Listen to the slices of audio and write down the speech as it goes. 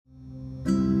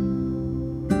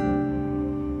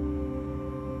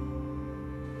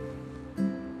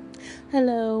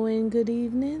Hello and good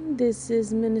evening. This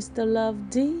is Minister Love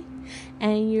D,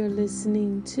 and you're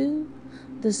listening to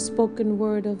the Spoken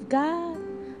Word of God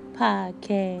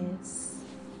podcast.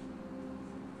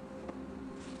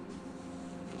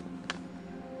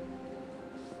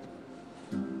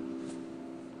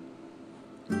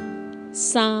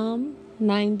 Psalm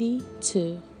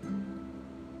 92.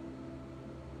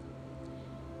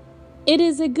 It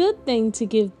is a good thing to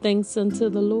give thanks unto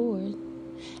the Lord,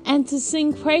 and to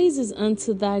sing praises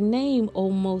unto thy name, O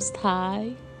Most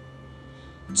High,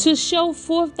 to show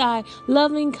forth thy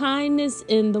loving kindness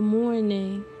in the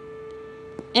morning,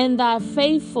 and thy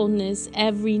faithfulness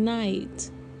every night.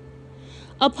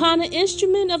 Upon an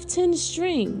instrument of 10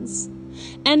 strings,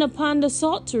 and upon the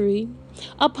psaltery,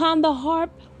 upon the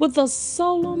harp with a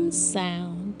solemn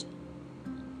sound.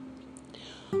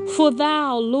 For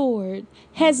thou, Lord,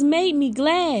 hast made me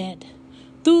glad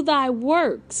through thy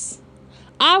works.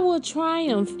 I will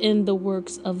triumph in the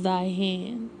works of thy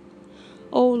hand.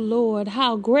 O Lord,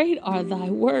 how great are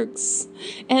thy works,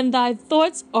 and thy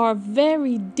thoughts are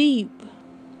very deep.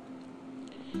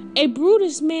 A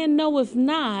brutish man knoweth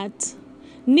not,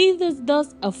 neither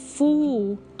does a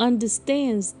fool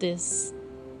understands this.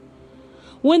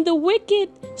 When the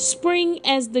wicked spring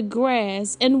as the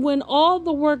grass, and when all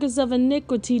the workers of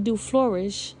iniquity do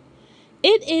flourish,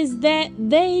 it is that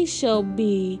they shall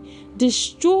be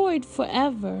destroyed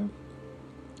forever.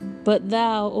 But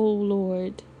thou, O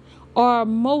Lord, art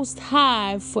most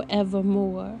high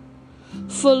forevermore.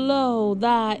 For lo,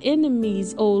 thy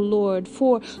enemies, O Lord,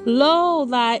 for lo,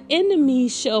 thy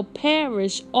enemies shall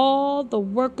perish. All the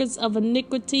workers of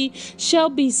iniquity shall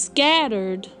be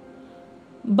scattered.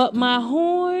 But my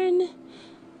horn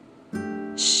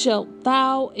shalt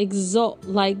thou exalt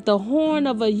like the horn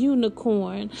of a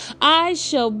unicorn. I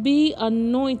shall be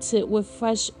anointed with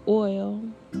fresh oil.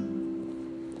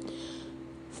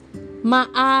 My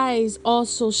eyes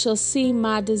also shall see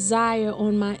my desire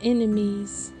on my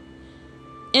enemies,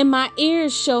 and my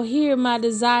ears shall hear my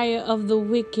desire of the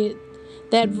wicked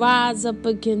that rise up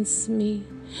against me.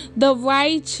 The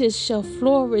righteous shall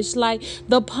flourish like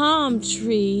the palm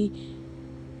tree.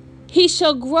 He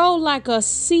shall grow like a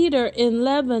cedar in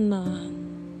Lebanon.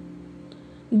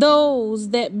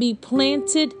 Those that be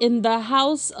planted in the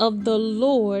house of the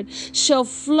Lord shall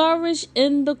flourish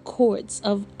in the courts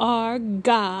of our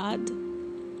God.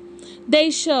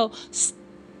 They shall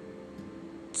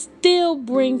still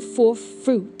bring forth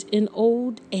fruit in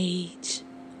old age.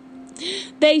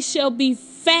 They shall be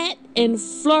fat and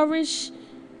flourish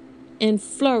and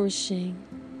flourishing,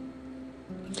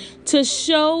 to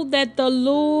show that the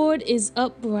Lord is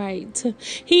upright.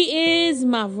 He is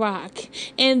my rock,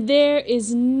 and there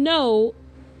is no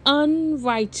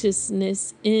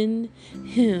unrighteousness in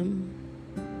him.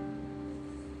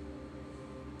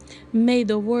 May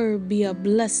the word be a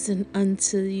blessing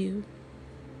unto you.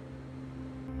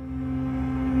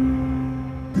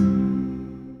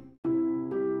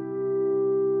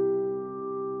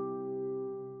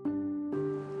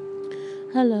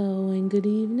 Hello and good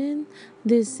evening.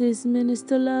 This is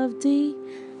Minister Love D,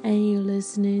 and you're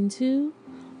listening to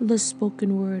the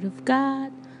Spoken Word of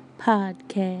God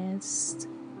podcast.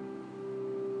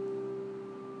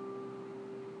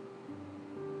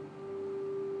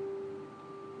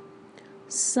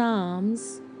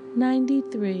 Psalms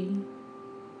 93.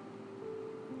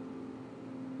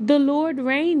 The Lord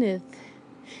reigneth.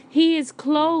 He is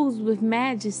clothed with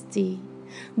majesty.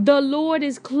 The Lord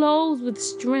is clothed with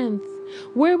strength,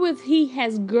 wherewith he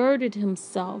has girded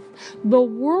himself. The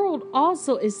world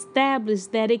also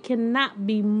established that it cannot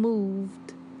be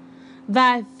moved.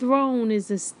 Thy throne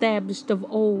is established of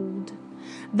old.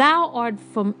 Thou art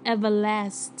from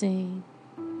everlasting.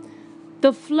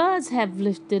 The floods have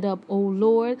lifted up, O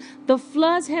Lord. The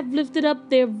floods have lifted up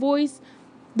their voice.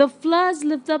 The floods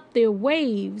lift up their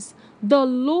waves. The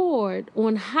Lord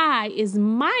on high is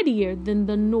mightier than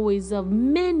the noise of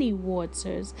many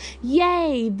waters,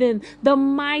 yea, than the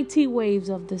mighty waves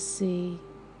of the sea.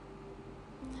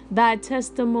 Thy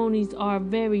testimonies are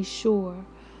very sure.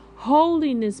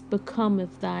 Holiness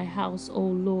becometh thy house, O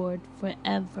Lord,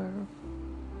 forever.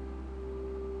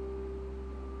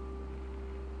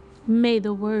 May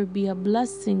the word be a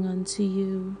blessing unto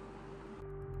you.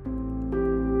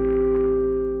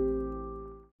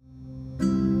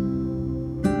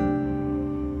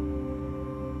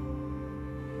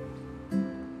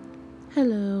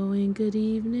 Hello and good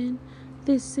evening.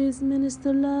 This is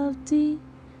Minister Love D,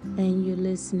 and you're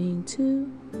listening to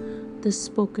the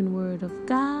Spoken Word of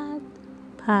God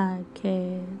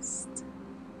podcast.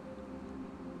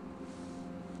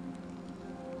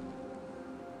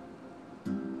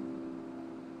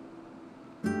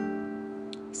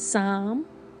 Psalm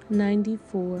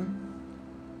 94.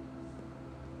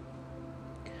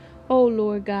 O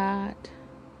Lord God,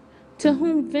 to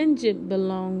whom vengeance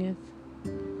belongeth,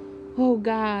 O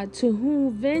God, to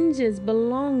whom vengeance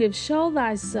belongeth, show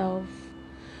thyself.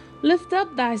 Lift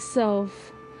up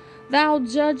thyself, thou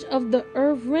judge of the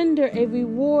earth, render a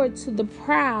reward to the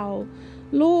proud.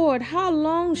 Lord, how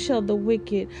long shall the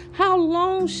wicked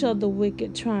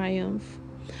triumph?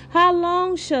 How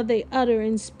long shall they utter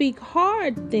and speak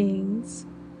hard things?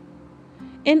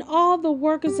 And all the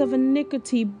workers of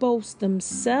iniquity boast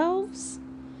themselves.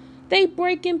 They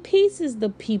break in pieces the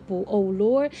people, O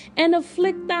Lord, and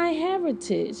afflict thy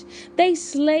heritage. They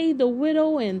slay the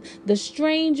widow and the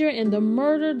stranger and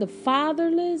murder the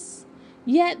fatherless.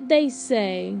 Yet they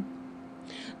say,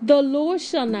 the Lord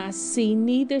shall not see,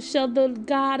 neither shall the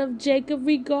God of Jacob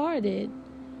regard it.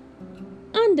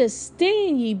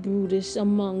 Understand, ye brutish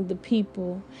among the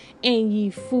people, and ye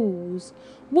fools,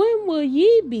 when will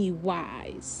ye be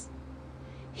wise?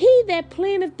 He that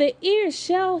planteth the ear,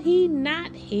 shall he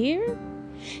not hear?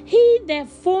 He that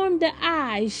formed the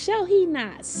eyes, shall he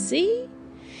not see?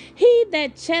 He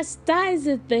that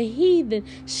chastiseth the heathen,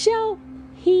 shall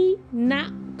he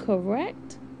not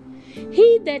correct?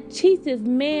 He that teacheth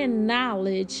man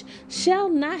knowledge, shall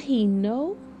not he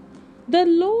know? The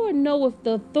Lord knoweth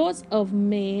the thoughts of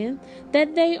man,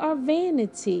 that they are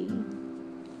vanity.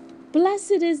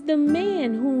 Blessed is the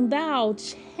man whom thou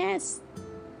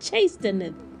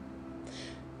chasteneth.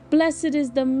 Blessed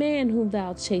is the man whom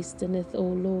thou chasteneth, O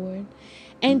Lord,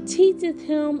 and teacheth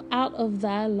him out of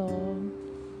thy law,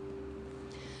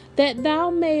 that thou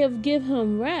mayest give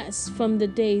him rest from the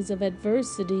days of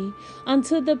adversity,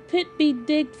 until the pit be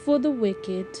digged for the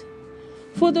wicked.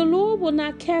 For the Lord will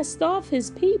not cast off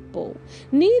his people,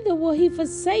 neither will he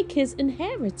forsake his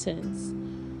inheritance.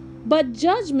 But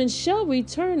judgment shall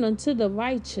return unto the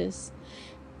righteous,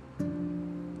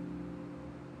 and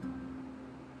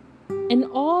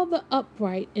all the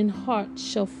upright in heart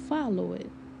shall follow it.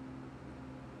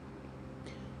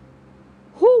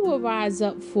 Who will rise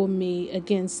up for me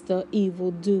against the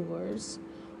evildoers?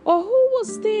 Or who will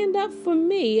stand up for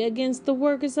me against the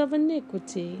workers of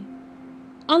iniquity?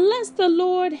 Unless the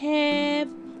Lord have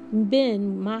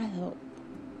been my help,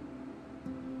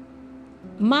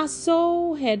 my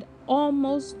soul had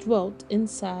almost dwelt in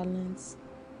silence.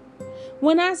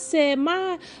 When I said,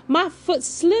 my foot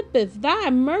slippeth,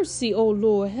 thy mercy, O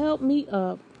Lord, help me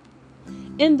up.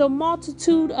 In the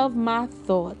multitude of my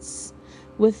thoughts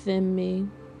within me,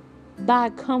 thy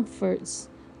comforts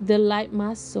delight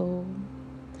my soul.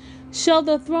 Shall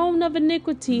the throne of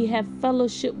iniquity have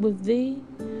fellowship with thee,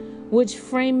 which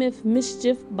frameth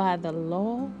mischief by the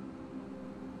law?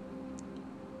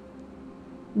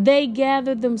 They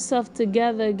gather themselves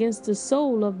together against the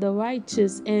soul of the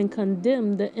righteous, and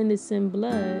condemn the innocent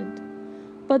blood.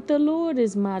 But the Lord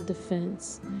is my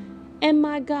defense, and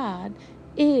my God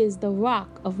is the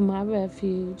rock of my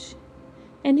refuge.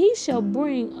 And he shall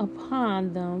bring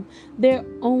upon them their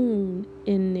own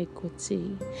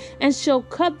iniquity, and shall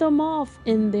cut them off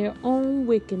in their own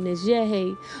wickedness.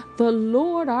 Yea, the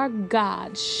Lord our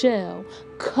God shall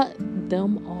cut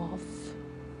them off.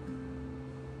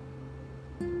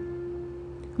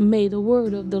 May the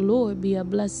word of the Lord be a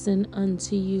blessing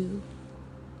unto you.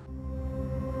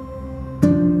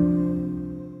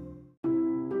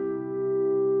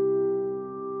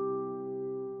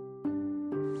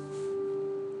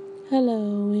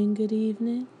 Hello and good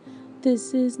evening.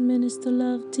 This is Minister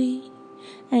Love D,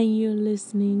 and you're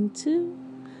listening to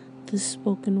the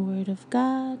Spoken Word of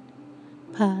God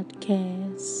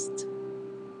podcast.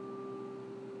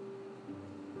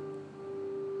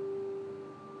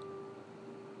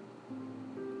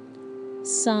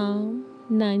 Psalm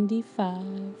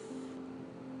 95.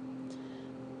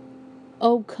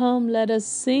 O come, let us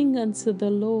sing unto the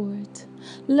Lord.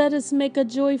 Let us make a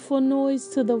joyful noise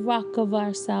to the rock of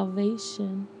our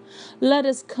salvation. Let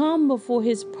us come before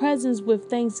his presence with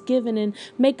thanksgiving, and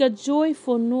make a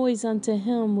joyful noise unto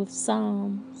him with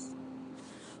psalms.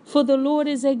 For the Lord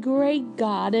is a great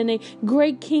God, and a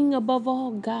great King above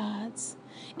all gods.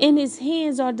 In his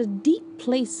hands are the deep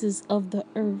places of the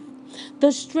earth.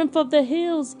 The strength of the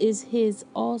hills is his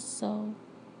also.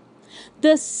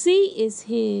 The sea is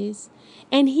his,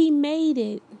 and he made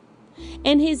it,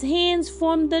 and his hands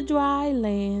formed the dry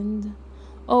land.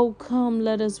 Oh, come,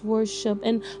 let us worship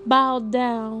and bow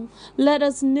down. Let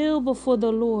us kneel before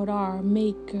the Lord our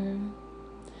Maker.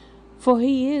 For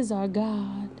he is our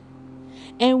God,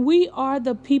 and we are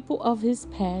the people of his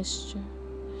pasture,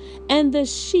 and the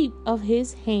sheep of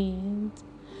his hand.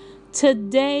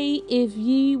 Today, if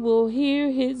ye will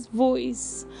hear his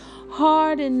voice,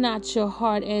 Harden not your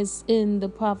heart as in the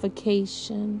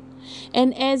provocation,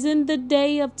 and as in the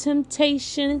day of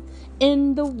temptation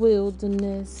in the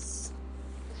wilderness,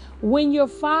 when your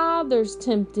fathers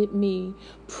tempted me,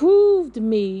 proved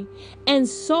me, and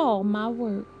saw my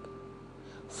work.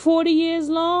 40 years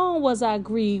long was I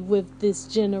grieved with this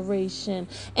generation,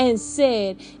 and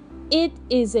said, it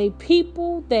is a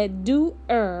people that do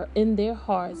err in their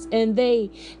hearts, and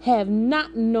they have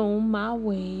not known my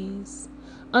ways.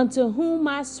 Unto whom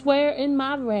I swear in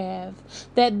my wrath,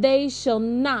 that they shall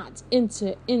not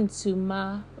enter into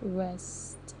my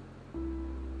rest.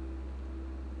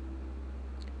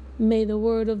 May the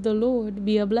word of the Lord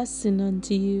be a blessing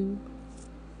unto you.